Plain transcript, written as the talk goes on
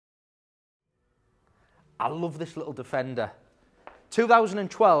I love this little Defender.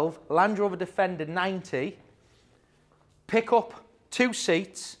 2012 Land Rover Defender 90. Pickup, 2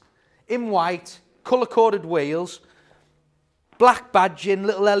 seats, in white, colour-coded wheels, black badging,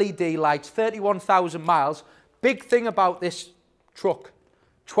 little LED lights, 31,000 miles. Big thing about this truck,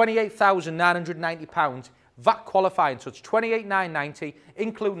 £28,990, VAT qualifying, so it's £28,990,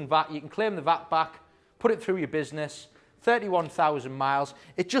 including VAT. You can claim the VAT back, put it through your business, 31,000 miles.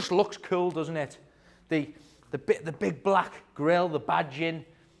 It just looks cool, doesn't it? The big black grille, the badging,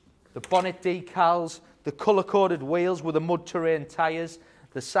 the bonnet decals, the colour-coded wheels with the mud terrain tyres,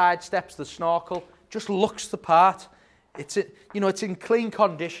 the side steps, the snorkel, just looks the part. It's in clean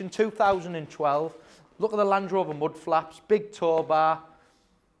condition, 2012. Look at the Land Rover mud flaps, big tow bar.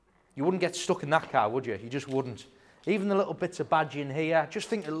 You wouldn't get stuck in that car, would you? You just wouldn't. Even the little bits of badging here, I just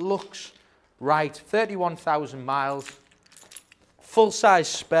think it looks right. 31,000 miles, full-size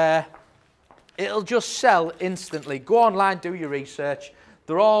spare. It'll just sell instantly. Go online, do your research.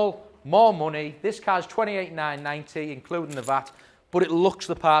 They're all more money. This car's £28,990, including the VAT, but it looks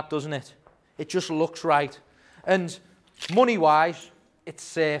the part, doesn't it? It just looks right. And money-wise, it's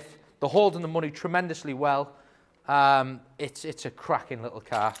safe. They're holding the money tremendously well. It's a cracking little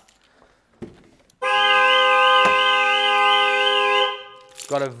car. It's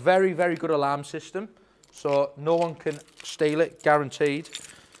got a very, very good alarm system, so no one can steal it, guaranteed.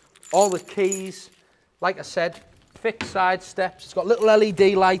 All the keys, like I said, fixed side steps. It's got little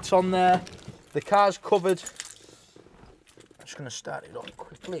LED lights on there. The car's covered. I'm just going to start it up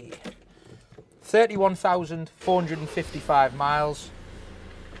quickly. 31,455 miles.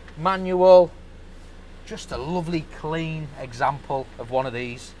 Manual. Just a lovely, clean example of one of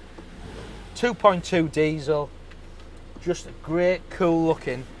these. 2.2 diesel. Just a great,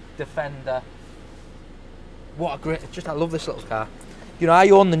 cool-looking Defender. What a great... I love this little car. You know, I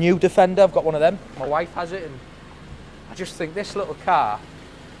own the new Defender. I've got one of them. My wife has it, and I just think this little car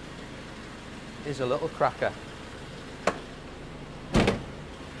is a little cracker.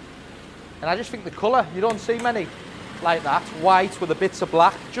 And I just think the colour, you don't see many like that. White with the bits of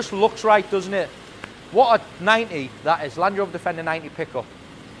black. Just looks right, doesn't it? What a 90 that is. Land Rover Defender 90 pickup.